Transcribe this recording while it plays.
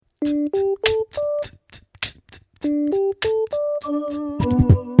Oh,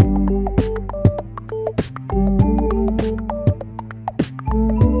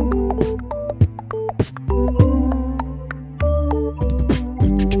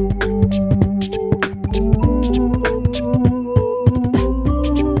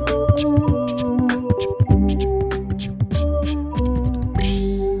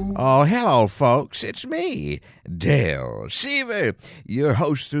 hello, folks. It's me, Dale Seaver, your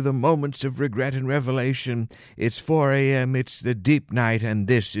host through the moments of regret and revelation. It's 4 a.m., it's the deep night, and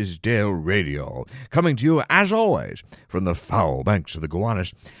this is Dale Radio, coming to you, as always, from the foul banks of the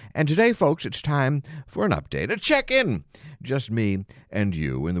Gowanus. And today, folks, it's time for an update, a check-in. Just me and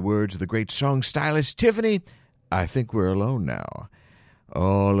you. In the words of the great song stylist Tiffany, I think we're alone now.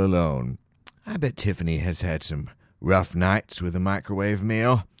 All alone. I bet Tiffany has had some rough nights with a microwave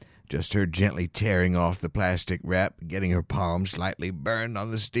meal. Just her gently tearing off the plastic wrap, getting her palm slightly burned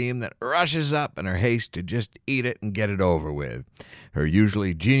on the steam that rushes up in her haste to just eat it and get it over with. Her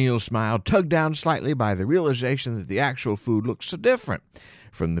usually genial smile tugged down slightly by the realization that the actual food looks so different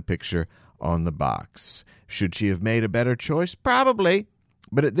from the picture on the box. Should she have made a better choice? Probably.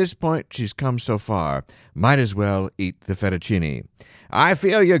 But at this point, she's come so far. Might as well eat the fettuccine. I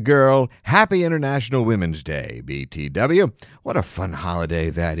feel you, girl. Happy International Women's Day, BTW. What a fun holiday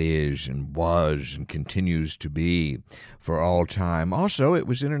that is and was and continues to be for all time. Also, it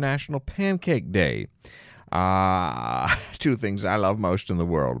was International Pancake Day. Two things I love most in the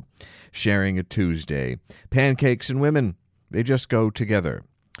world. Sharing a Tuesday. Pancakes and women, they just go together.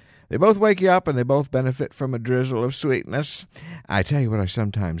 They both wake you up and they both benefit from a drizzle of sweetness. I tell you what I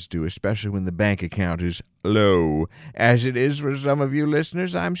sometimes do, especially when the bank account is low, as it is for some of you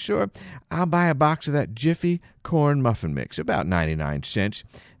listeners, I'm sure. I'll buy a box of that Jiffy corn muffin mix, about 99 cents.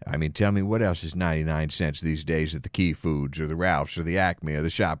 I mean, tell me what else is 99 cents these days at the Key Foods or the Ralph's or the Acme or the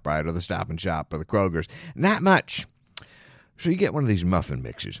ShopRite or the Stop and Shop or the Kroger's? Not much. So you get one of these muffin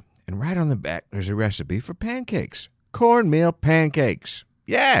mixes, and right on the back there's a recipe for pancakes. Cornmeal pancakes.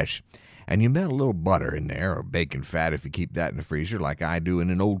 Yes, and you melt a little butter in there, or bacon fat if you keep that in the freezer like I do in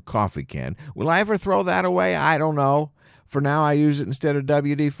an old coffee can. Will I ever throw that away? I don't know. For now, I use it instead of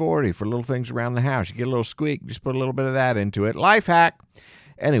WD-40 for little things around the house. You get a little squeak, just put a little bit of that into it. Life hack.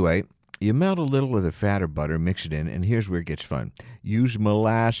 Anyway, you melt a little of the fat or butter, mix it in, and here's where it gets fun. Use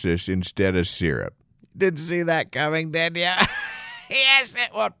molasses instead of syrup. Didn't see that coming, did ya? Yes,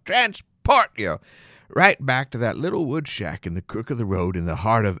 it will transport you right back to that little wood shack in the crook of the road in the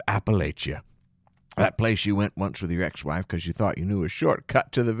heart of Appalachia. That place you went once with your ex-wife because you thought you knew a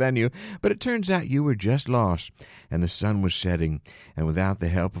shortcut to the venue, but it turns out you were just lost, and the sun was setting, and without the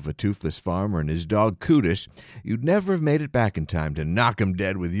help of a toothless farmer and his dog Cootis, you'd never have made it back in time to knock him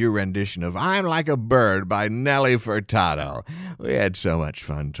dead with your rendition of I'm Like a Bird by Nelly Furtado. We had so much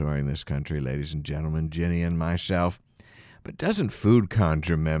fun touring this country, ladies and gentlemen, Jenny and myself. But doesn't food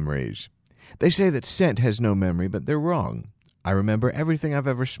conjure memories? They say that scent has no memory, but they're wrong. I remember everything I've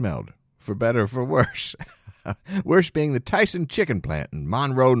ever smelled, for better or for worse. Worse being the Tyson chicken plant in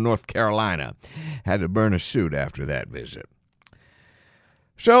Monroe, North Carolina. Had to burn a suit after that visit.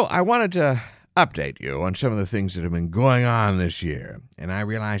 So I wanted to update you on some of the things that have been going on this year. And I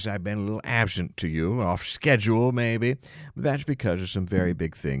realize I've been a little absent to you, off schedule maybe. But that's because of some very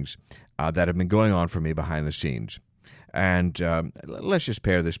big things that have been going on for me behind the scenes. And let's just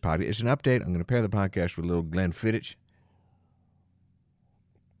pair this podcast. It's an update. I'm going to pair the podcast with a little Glenfiddich.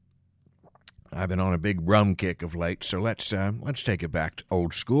 I've been on a big rum kick of late, so let's take it back to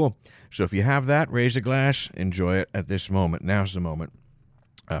old school. So if you have that, raise a glass, enjoy it at this moment. Now's the moment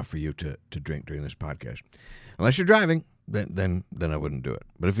for you to drink during this podcast. Unless you're driving, then I wouldn't do it.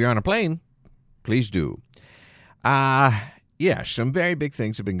 But if you're on a plane, please do. Some very big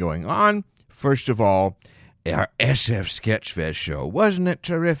things have been going on. First of all, our SF Sketchfest show. Wasn't it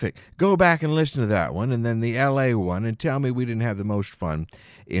terrific? Go back and listen to that one, and then the LA one, and tell me we didn't have the most fun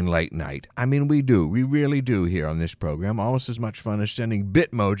in late night. I mean, we do. We really do here on this program. Almost as much fun as sending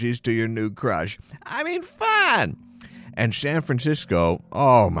Bitmojis to your new crush. I mean, fun! And San Francisco,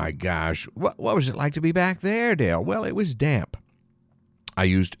 oh my gosh. What was it like to be back there, Dale? Well, it was damp. I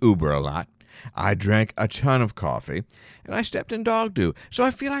used Uber a lot. I drank a ton of coffee, and I stepped in dog dew. So I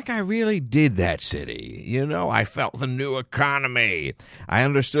feel like I really did that city. You know, I felt the new economy. I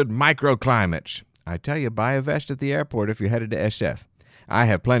understood microclimates. I tell you, buy a vest at the airport if you're headed to SF. I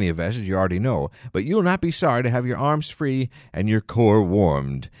have plenty of vests, you already know, but you'll not be sorry to have your arms free and your core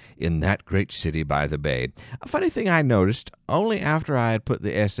warmed in that great city by the bay. A funny thing I noticed only after I had put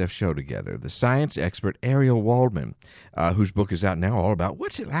the SF show together, the science expert Ariel Waldman, whose book is out now all about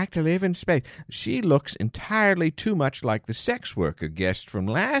what's it like to live in space. She looks entirely too much like the sex worker guest from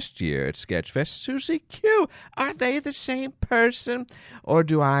last year at Sketchfest, Susie Q. Are they the same person, or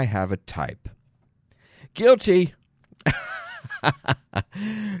do I have a type? Guilty.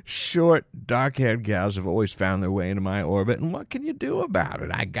 Short, dark-haired gals have always found their way into my orbit, and what can you do about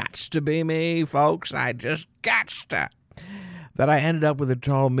it? I gots to be me, folks. I just gots to. That I ended up with a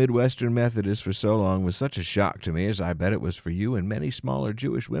tall Midwestern Methodist for so long was such a shock to me, as I bet it was for you and many smaller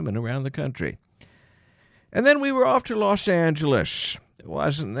Jewish women around the country. And then we were off to Los Angeles.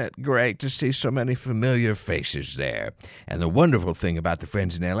 Wasn't it great to see so many familiar faces there? And the wonderful thing about the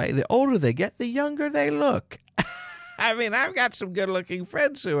friends in L.A., the older they get, the younger they look. I mean, I've got some good-looking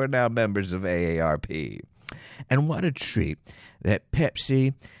friends who are now members of AARP. And what a treat that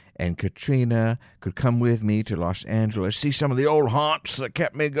Pepsi and Katrina could come with me to Los Angeles, see some of the old haunts that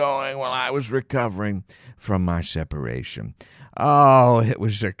kept me going while I was recovering from my separation. Oh, it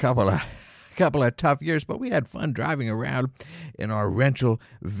was a couple of tough years, but we had fun driving around in our rental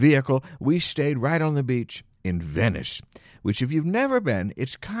vehicle. We stayed right on the beach in Venice, which if you've never been,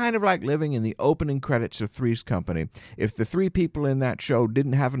 it's kind of like living in the opening credits of Three's Company. If the three people in that show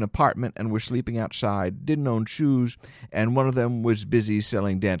didn't have an apartment and were sleeping outside, didn't own shoes, and one of them was busy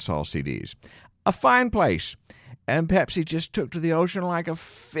selling dance hall CDs. A fine place. And Pepsi just took to the ocean like a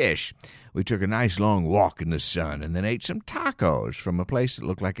fish. We took a nice long walk in the sun and then ate some tacos from a place that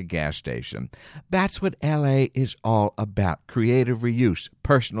looked like a gas station. That's what L.A. is all about. Creative reuse,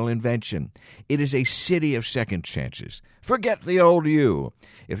 personal invention. It is a city of second chances. Forget the old U.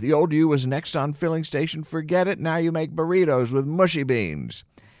 If the old U was an Exxon filling station, forget it. Now you make burritos with mushy beans.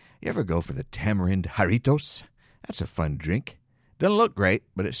 You ever go for the tamarind jarritos? That's a fun drink. Doesn't look great,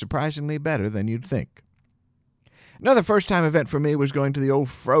 but it's surprisingly better than you'd think. Another first-time event for me was going to the old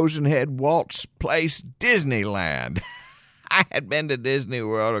Frozen Head Walt's place, Disneyland. I had been to Disney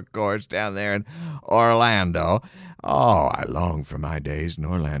World, of course, down there in Orlando. Oh, I long for my days in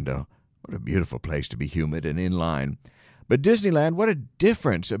Orlando. What a beautiful place to be humid and in line. But Disneyland, what a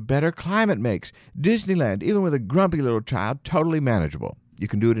difference a better climate makes. Disneyland, even with a grumpy little child, totally manageable. You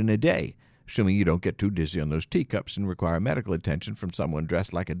can do it in a day, assuming you don't get too dizzy on those teacups and require medical attention from someone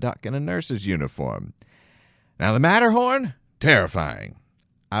dressed like a duck in a nurse's uniform. Now, the Matterhorn, terrifying.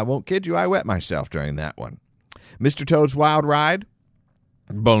 I won't kid you, I wet myself during that one. Mr. Toad's Wild Ride,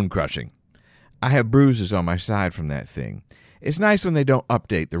 bone-crushing. I have bruises on my side from that thing. It's nice when they don't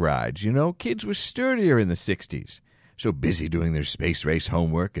update the rides. You know, kids were sturdier in the 60s. So busy doing their space race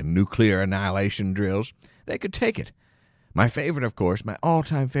homework and nuclear annihilation drills, they could take it. My favorite, of course, my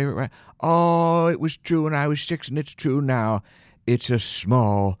all-time favorite ride. Oh, it was true when I was 6, and it's true now. It's a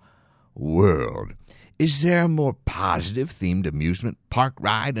small world. Is there a more positive-themed amusement park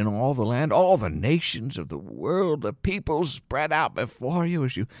ride in all the land? All the nations of the world, the people spread out before you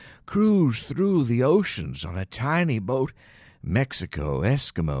as you cruise through the oceans on a tiny boat. Mexico,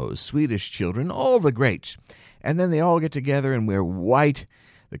 Eskimos, Swedish children, all the greats. And then they all get together and wear white,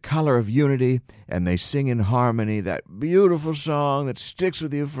 the color of unity, and they sing in harmony that beautiful song that sticks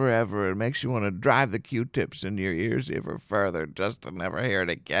with you forever. It makes you want to drive the Q-tips into your ears ever further just to never hear it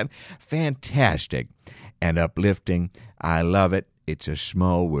again. Fantastic and uplifting. I love it. It's a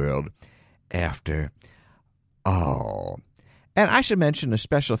small world after all. And I should mention a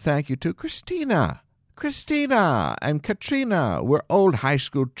special thank you to Christina. Christina and Katrina were old high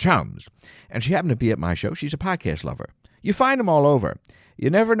school chums, and she happened to be at my show. She's a podcast lover. You find them all over. You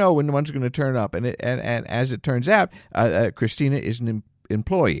never know when one's going to turn up, and as it turns out, Christina is an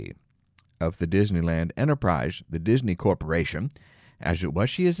employee of the Disneyland Enterprise, the Disney Corporation. As it was,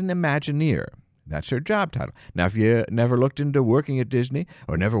 she is an Imagineer. That's her job title. Now, if you never looked into working at Disney,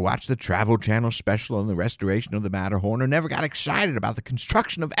 or never watched the Travel Channel special on the restoration of the Matterhorn, or never got excited about the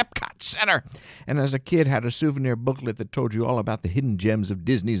construction of Epcot Center, and as a kid had a souvenir booklet that told you all about the hidden gems of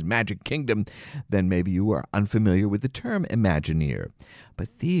Disney's Magic Kingdom, then maybe you are unfamiliar with the term Imagineer.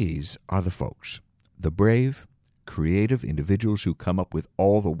 But these are the folks, the brave, creative individuals who come up with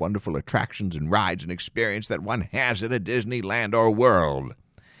all the wonderful attractions and rides and experience that one has at a Disneyland or World.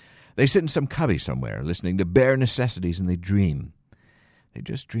 They sit in some cubby somewhere, listening to bare necessities, and they dream. They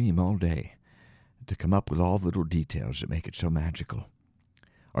just dream all day to come up with all the little details that make it so magical.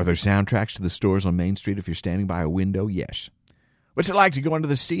 Are there soundtracks to the stores on Main Street if you're standing by a window? Yes. What's it like to go into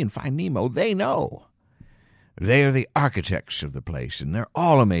the sea and find Nemo? They know. They are the architects of the place, and they're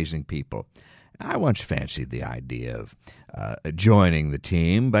all amazing people. I once fancied the idea joining the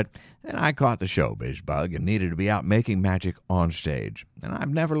team, but then I caught the showbiz bug and needed to be out making magic on stage, and I've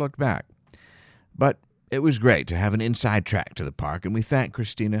never looked back. But it was great to have an inside track to the park, and we thank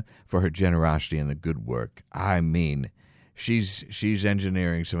Christina for her generosity and the good work. I mean, she's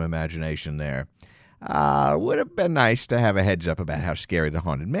engineering some imagination there. Would have been nice to have a heads up about how scary the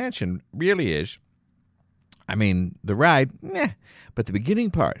Haunted Mansion really is. I mean, the ride, but the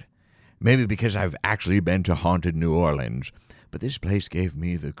beginning part, maybe because I've actually been to haunted New Orleans, but this place gave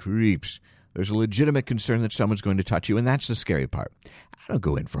me the creeps. There's a legitimate concern that someone's going to touch you, and that's the scary part. I don't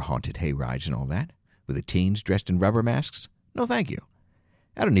go in for haunted hay rides and all that, with the teens dressed in rubber masks. No, thank you.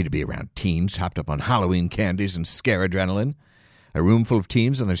 I don't need to be around teens hopped up on Halloween candies and scare adrenaline. A room full of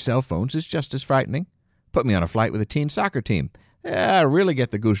teens on their cell phones is just as frightening. Put me on a flight with a teen soccer team. I really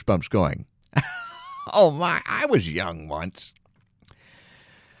get the goosebumps going. Oh my, I was young once.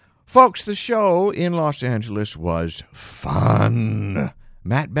 Folks, the show in Los Angeles was fun.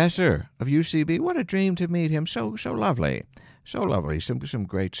 Matt Besser of UCB, what a dream to meet him. So lovely. So lovely. Some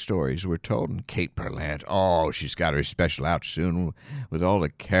great stories were told. And Kate Berlant, she's got her special out soon with all the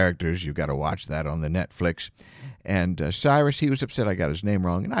characters. You've got to watch that on the Netflix. And Cyrus, he was upset I got his name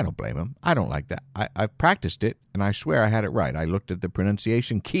wrong, and I don't blame him. I don't like that. I practiced it, and I swear I had it right. I looked at the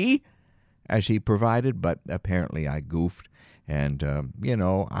pronunciation key as he provided, but apparently I goofed. And,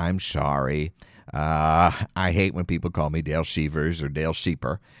 I'm sorry. I hate when people call me Dale Seavers or Dale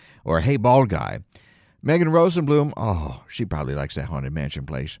Seeper or Hey Bald Guy. Megan Rosenblum, she probably likes that Haunted Mansion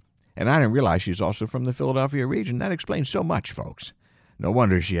place. And I didn't realize she's also from the Philadelphia region. That explains so much, folks. No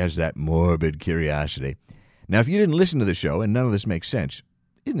wonder she has that morbid curiosity. Now, if you didn't listen to the show and none of this makes sense,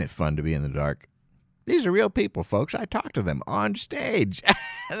 isn't it fun to be in the dark? These are real people, folks. I talked to them on stage.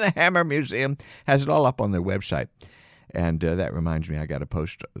 The Hammer Museum has it all up on their website. And that reminds me, I got to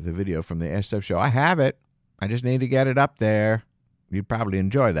post the video from the SF show. I have it. I just need to get it up there. You'd probably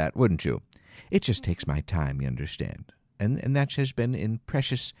enjoy that, wouldn't you? It just takes my time, you understand. And that has been in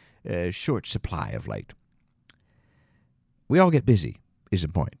precious short supply of late. We all get busy, is the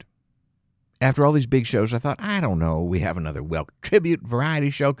point. After all these big shows, I thought, I don't know, we have another Welk tribute variety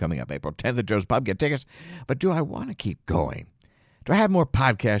show coming up April 10th at Joe's Pub. Get tickets. But do I want to keep going? Do I have more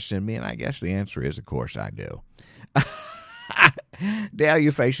podcasts in me? And I guess the answer is, of course, I do. Dale,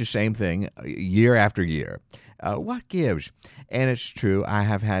 you face the same thing year after year. What gives? And it's true, I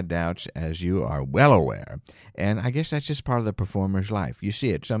have had doubts, as you are well aware. And I guess that's just part of the performer's life. You see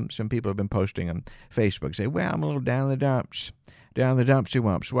it. Some people have been posting on Facebook, say, well, I'm a little down in the dumps. Down the dumpsy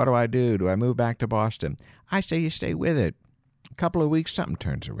wumps. What do I do? Do I move back to Boston? I say you stay with it. A couple of weeks, something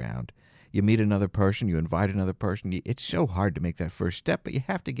turns around. You meet another person. You invite another person. It's so hard to make that first step, but you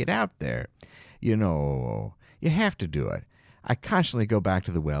have to get out there. You have to do it. I constantly go back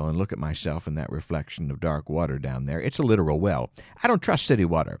to the well and look at myself in that reflection of dark water down there. It's a literal well. I don't trust city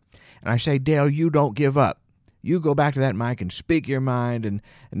water. And I say, Dale, you don't give up. You go back to that mic and speak your mind, and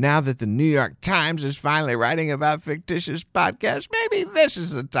now that the New York Times is finally writing about fictitious podcasts, maybe this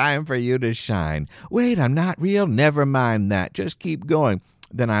is the time for you to shine. Wait, I'm not real? Never mind that. Just keep going.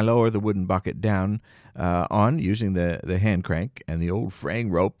 Then I lower the wooden bucket down using the hand crank and the old fraying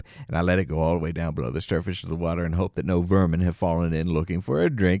rope, and I let it go all the way down below the surface of the water and hope that no vermin have fallen in looking for a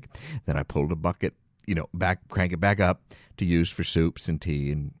drink. Then I pull the bucket, crank it back up to use for soups and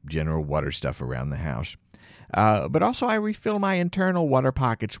tea and general water stuff around the house. But also I refill my internal water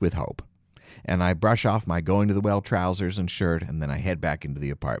pockets with hope. And I brush off my going to the well trousers and shirt, and then I head back into the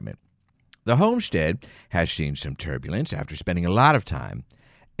apartment. The homestead has seen some turbulence after spending a lot of time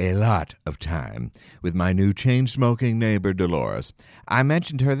with my new chain-smoking neighbor, Dolores. I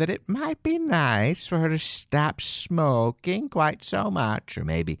mentioned to her that it might be nice for her to stop smoking quite so much, or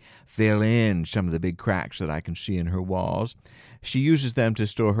maybe fill in some of the big cracks that I can see in her walls. She uses them to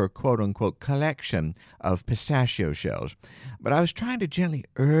store her quote-unquote collection of pistachio shells. But I was trying to gently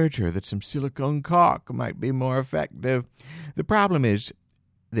urge her that some silicone caulk might be more effective. The problem is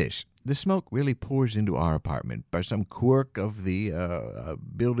this. The smoke really pours into our apartment by some quirk of the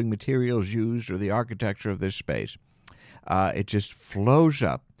building materials used or the architecture of this space. It just flows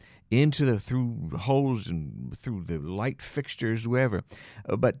up through holes and through the light fixtures, wherever.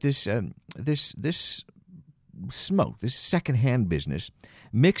 But this smoke, this secondhand business,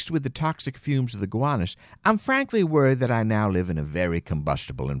 mixed with the toxic fumes of the guanas, I'm frankly worried that I now live in a very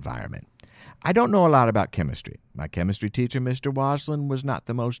combustible environment. I don't know a lot about chemistry. My chemistry teacher, Mr. Waslin, was not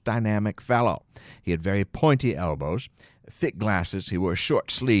the most dynamic fellow. He had very pointy elbows, thick glasses, he wore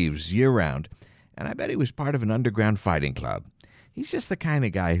short sleeves year-round, and I bet he was part of an underground fighting club. He's just the kind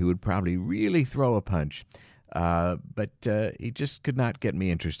of guy who would probably really throw a punch, but he just could not get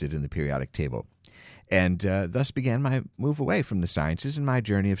me interested in the periodic table. and thus began my move away from the sciences and my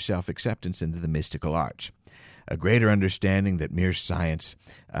journey of self-acceptance into the mystical arts. A greater understanding that mere science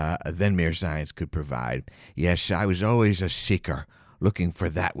than mere science could provide. Yes, I was always a seeker, looking for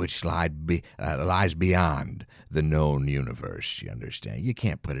that which lies beyond the known universe, you understand? You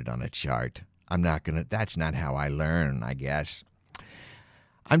can't put it on a chart. That's not how I learn, I guess.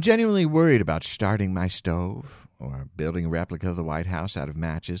 I'm genuinely worried about starting my stove or building a replica of the White House out of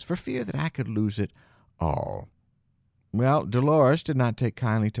matches for fear that I could lose it all. Well, Dolores did not take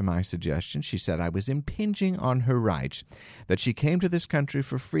kindly to my suggestion. She said I was impinging on her rights, that she came to this country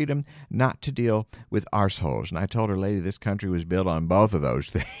for freedom, not to deal with arseholes. And I told her, lady, this country was built on both of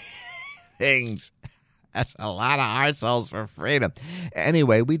those things. That's a lot of arseholes for freedom.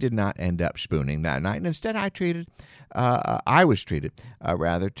 Anyway, we did not end up spooning that night, and instead I was treated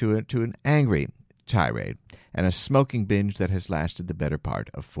to an angry tirade and a smoking binge that has lasted the better part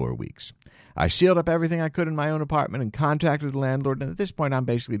of 4 weeks. I sealed up everything I could in my own apartment and contacted the landlord, and at this point I'm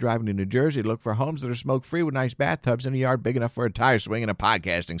basically driving to New Jersey to look for homes that are smoke-free with nice bathtubs and a yard big enough for a tire swing and a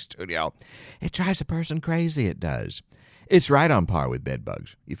podcasting studio. It drives a person crazy, it does. It's right on par with bed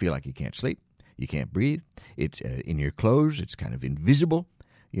bugs. You feel like you can't sleep, you can't breathe, it's in your clothes, it's kind of invisible.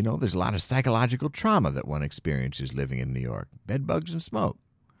 You know, there's a lot of psychological trauma that one experiences living in New York. Bed bugs and smoke.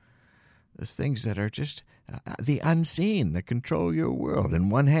 There's things that are just the unseen that control your world. On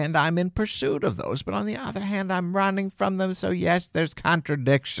one hand, I'm in pursuit of those, but on the other hand, I'm running from them. So yes, there's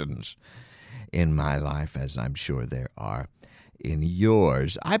contradictions in my life, as I'm sure there are in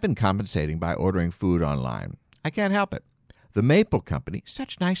yours. I've been compensating by ordering food online. I can't help it. The Maple Company,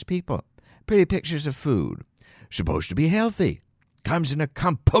 such nice people. Pretty pictures of food. Supposed to be healthy. Comes in a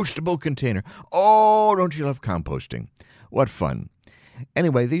compostable container. Oh, don't you love composting? What fun.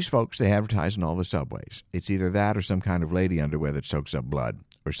 Anyway, these folks, they advertise in all the subways. It's either that or some kind of lady underwear that soaks up blood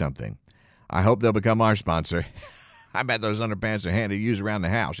or something. I hope they'll become our sponsor. I bet those underpants are handy to use around the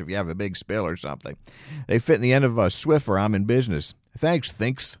house if you have a big spill or something. They fit in the end of a Swiffer. I'm in business. Thanks,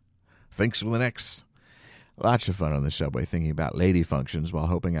 Thinks. Thinks with an X. Lots of fun on the subway thinking about lady functions while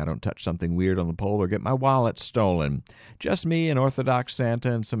hoping I don't touch something weird on the pole or get my wallet stolen. Just me, an Orthodox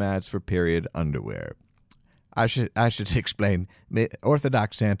Santa, and some ads for period underwear. I should explain.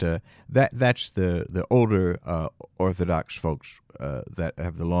 Orthodox Santa, that's the older Orthodox folks that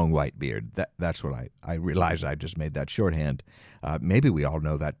have the long white beard. That's what I realize. I just made that shorthand. Maybe we all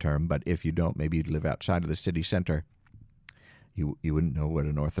know that term, but if you don't, maybe you live outside of the city center. You wouldn't know what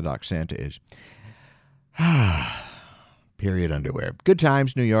an Orthodox Santa is. Period underwear. Good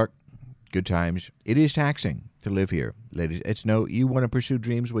times, New York. Good times. It is taxing to live here, ladies. You want to pursue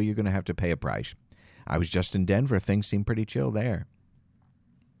dreams, well, you're going to have to pay a price. I was just in Denver. Things seem pretty chill there.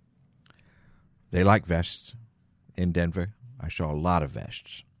 They like vests in Denver. I saw a lot of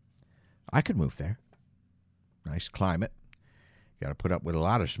vests. I could move there. Nice climate. Got to put up with a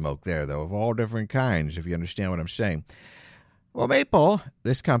lot of smoke there, though, of all different kinds, if you understand what I'm saying. Well, Maple,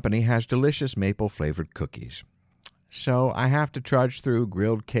 this company, has delicious maple-flavored cookies. So I have to trudge through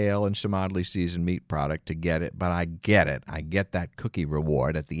grilled kale and some oddly seasoned meat product to get it, but I get it. I get that cookie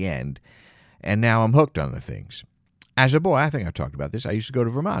reward at the end. And now I'm hooked on the things. As a boy, I think I talked about this, I used to go to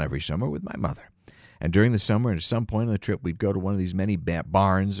Vermont every summer with my mother. And during the summer, and at some point on the trip, we'd go to one of these many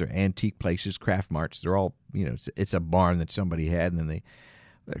barns or antique places, craft marts. They're all, it's a barn that somebody had, and then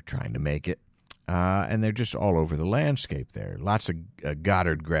they're trying to make it. And they're just all over the landscape there. Lots of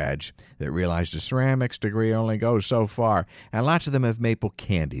Goddard grads that realized a ceramics degree only goes so far. And lots of them have maple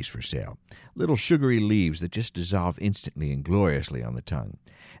candies for sale. Little sugary leaves that just dissolve instantly and gloriously on the tongue.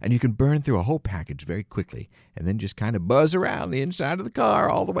 And you can burn through a whole package very quickly and then just kind of buzz around the inside of the car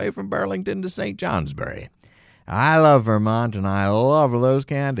all the way from Burlington to St. Johnsbury. I love Vermont, and I love those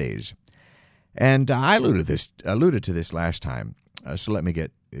candies. And I alluded to this last time, so let me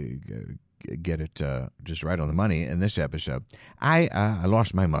get it just right on the money in this episode. I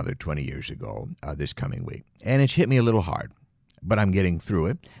lost my mother 20 years ago this coming week, and it's hit me a little hard. But I'm getting through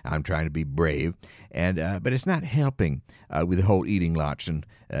it. I'm trying to be brave, but it's not helping with the whole eating lots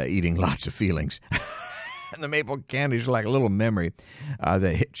of feelings. And the maple candies are like a little memory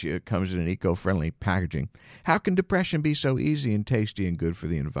that hits you. It comes in an eco-friendly packaging. How can depression be so easy and tasty and good for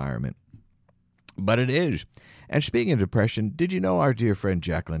the environment? But it is. And speaking of depression, did you know our dear friend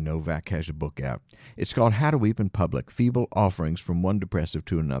Jacqueline Novak has a book out? It's called How to Weep in Public, Feeble Offerings from One Depressive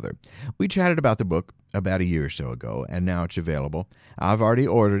to Another. We chatted about the book about a year or so ago, and now it's available. I've already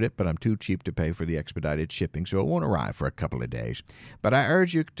ordered it, but I'm too cheap to pay for the expedited shipping, so it won't arrive for a couple of days. But I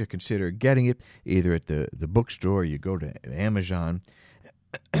urge you to consider getting it either at the bookstore or you go to Amazon.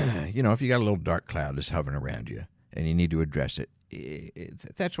 If you got a little dark cloud that's hovering around you and you need to address it,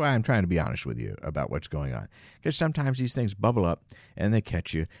 that's why I'm trying to be honest with you about what's going on. Because sometimes these things bubble up and they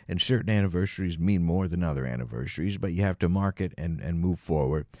catch you, and certain anniversaries mean more than other anniversaries, but you have to mark it and move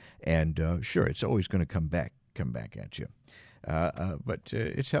forward. And sure, it's always going to come back at you. But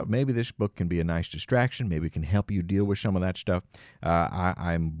it's helped. Maybe this book can be a nice distraction. Maybe it can help you deal with some of that stuff.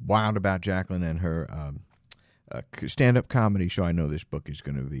 I'm wild about Jacqueline and her stand-up comedy show. I know this book is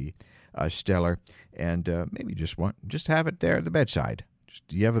going to be stellar, and maybe just have it there at the bedside.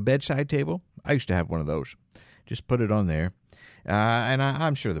 Do you have a bedside table? I used to have one of those. Just put it on there, and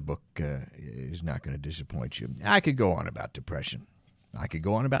I'm sure the book is not going to disappoint you. I could go on about depression. I could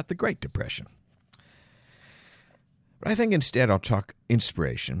go on about the Great Depression. But I think instead I'll talk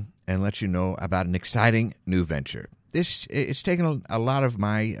inspiration and let you know about an exciting new venture. It's taken a lot of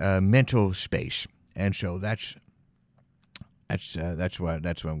my mental space, and so that's what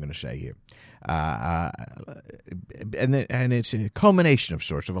I'm going to say here. And it's a culmination of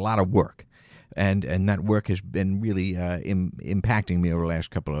sorts of a lot of work, and that work has been really impacting me over the last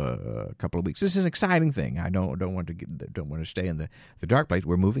couple of weeks. This is an exciting thing. I don't want to stay in the dark place.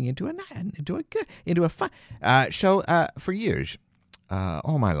 We're moving into a fun show for years,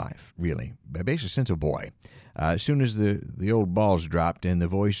 all my life, really, basically since a boy. As soon as the old balls dropped and the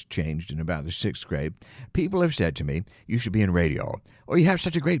voice changed in about the 6th grade, people have said to me, "You should be in radio," or "You have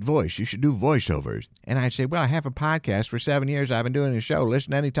such a great voice, you should do voiceovers." And I'd say, "Well, I have a podcast for 7 years. I've been doing a show.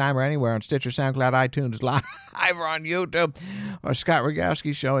 Listen anytime or anywhere on Stitcher, SoundCloud, iTunes, live or on YouTube, or Scott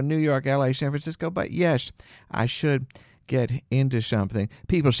Rogowski's show in New York, L.A., San Francisco." But yes, I should get into something.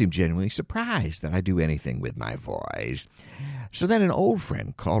 People seem genuinely surprised that I do anything with my voice. So then an old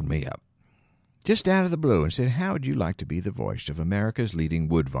friend called me up, just out of the blue, and said, "How would you like to be the voice of America's leading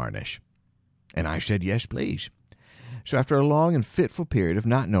wood varnish?" And I said, "Yes, please." So after a long and fitful period of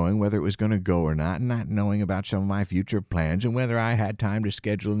not knowing whether it was going to go or not, and not knowing about some of my future plans and whether I had time to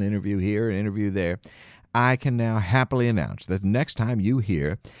schedule an interview here, an interview there, I can now happily announce that next time you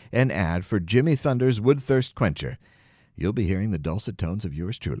hear an ad for Jimmy Thunder's Wood Thirst Quencher, you'll be hearing the dulcet tones of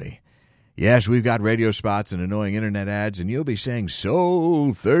yours truly. Yes, we've got radio spots and annoying internet ads, and you'll be saying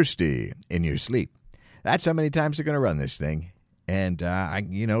 "so thirsty" in your sleep. That's how many times they're going to run this thing. And, I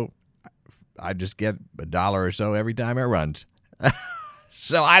just get $1 or so every time it runs.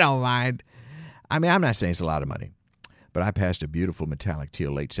 So I don't mind. I mean, I'm not saying it's a lot of money, but I passed a beautiful metallic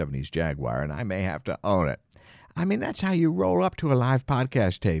teal late 70s Jaguar, and I may have to own it. I mean, that's how you roll up to a live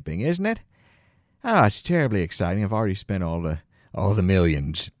podcast taping, isn't it? Oh, it's terribly exciting. I've already spent all the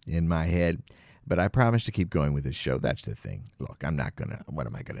millions in my head, but I promise to keep going with this show. That's the thing. Look, what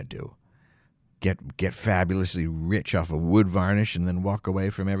am I going to do? Get fabulously rich off of wood varnish and then walk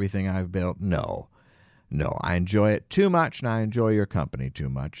away from everything I've built? No, I enjoy it too much, and I enjoy your company too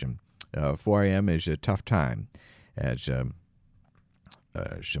much, and 4 a.m. is a tough time, as some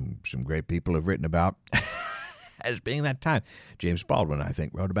great people have written about as being that time. James Baldwin, I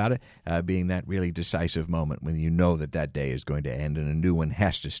think, wrote about it, being that really decisive moment when you know that day is going to end and a new one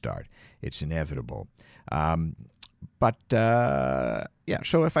has to start. It's inevitable.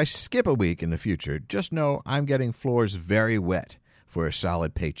 So if I skip a week in the future, just know I'm getting floors very wet for a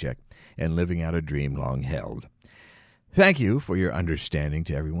solid paycheck and living out a dream long held. Thank you for your understanding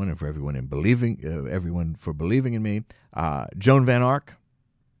to everyone, and for everyone for believing in me. Joan Van Ark,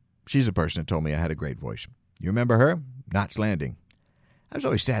 she's a person that told me I had a great voice. You remember her? Knots Landing. I was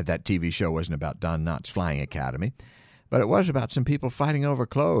always sad that TV show wasn't about Don Knotts' Flying Academy, but it was about some people fighting over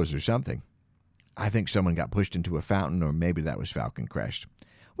clothes or something. I think someone got pushed into a fountain, or maybe that was Falcon Crest.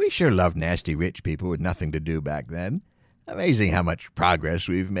 We sure loved nasty rich people with nothing to do back then. Amazing how much progress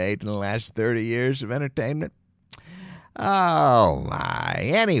we've made in the last 30 years of entertainment. Oh, my.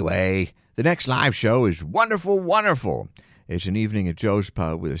 Anyway, the next live show is wonderful. It's an evening at Joe's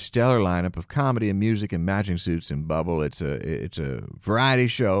Pub with a stellar lineup of comedy and music and matching suits and bubble. It's a variety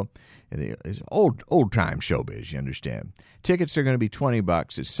show. It's old-time showbiz, you understand. Tickets are going to be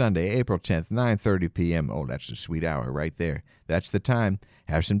 $20. It's Sunday, April 10th, 9:30 p.m. Oh, that's a sweet hour right there. That's the time.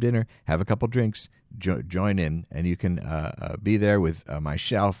 Have some dinner. Have a couple drinks. Join in, and you can be there with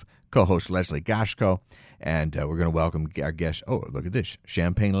myself, co-host Leslie Gashko, and we're going to welcome our guests. Oh, look at this.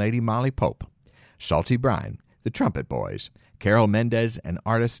 Champagne Lady Molly Pope, Salty Brine, the Trumpet Boys, Carol Mendez, and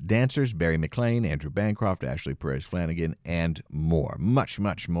artists, dancers, Barry McLean, Andrew Bancroft, Ashley Perez-Flanagan, and more. Much,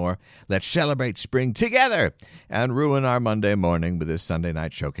 much more. Let's celebrate spring together and ruin our Monday morning with this Sunday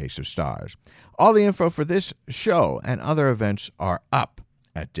night showcase of stars. All the info for this show and other events are up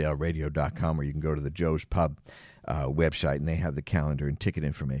at daleradio.com, or you can go to the Joe's Pub website, and they have the calendar and ticket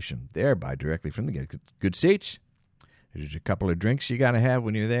information there. Buy directly from the Good Seats. There's a couple of drinks you got to have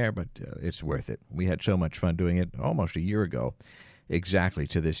when you're there, but it's worth it. We had so much fun doing it almost a year ago, exactly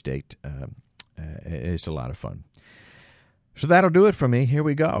to this date. It's a lot of fun. So that'll do it for me. Here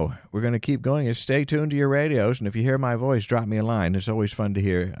we go. We're going to keep going. Stay tuned to your radios, and if you hear my voice, drop me a line. It's always fun to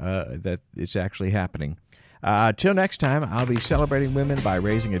hear that it's actually happening. Till next time, I'll be celebrating women by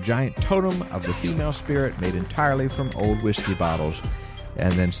raising a giant totem of the female spirit made entirely from old whiskey bottles,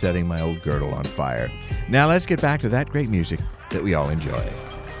 and then setting my old girdle on fire. Now let's get back to that great music that we all enjoy.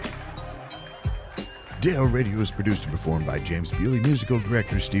 Dale Radio is produced and performed by James Bewley, musical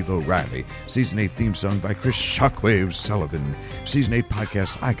director Steve O'Reilly, Season 8 theme song by Chris Shockwave Sullivan, Season 8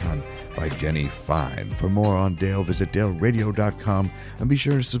 podcast icon by Jenny Fine. For more on Dale, visit daleradio.com and be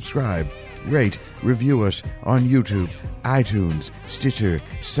sure to subscribe, rate, review us on YouTube, iTunes, Stitcher,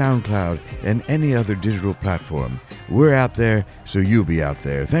 SoundCloud, and any other digital platform. We're out there, so you'll be out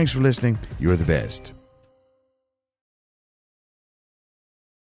there. Thanks for listening. You're the best.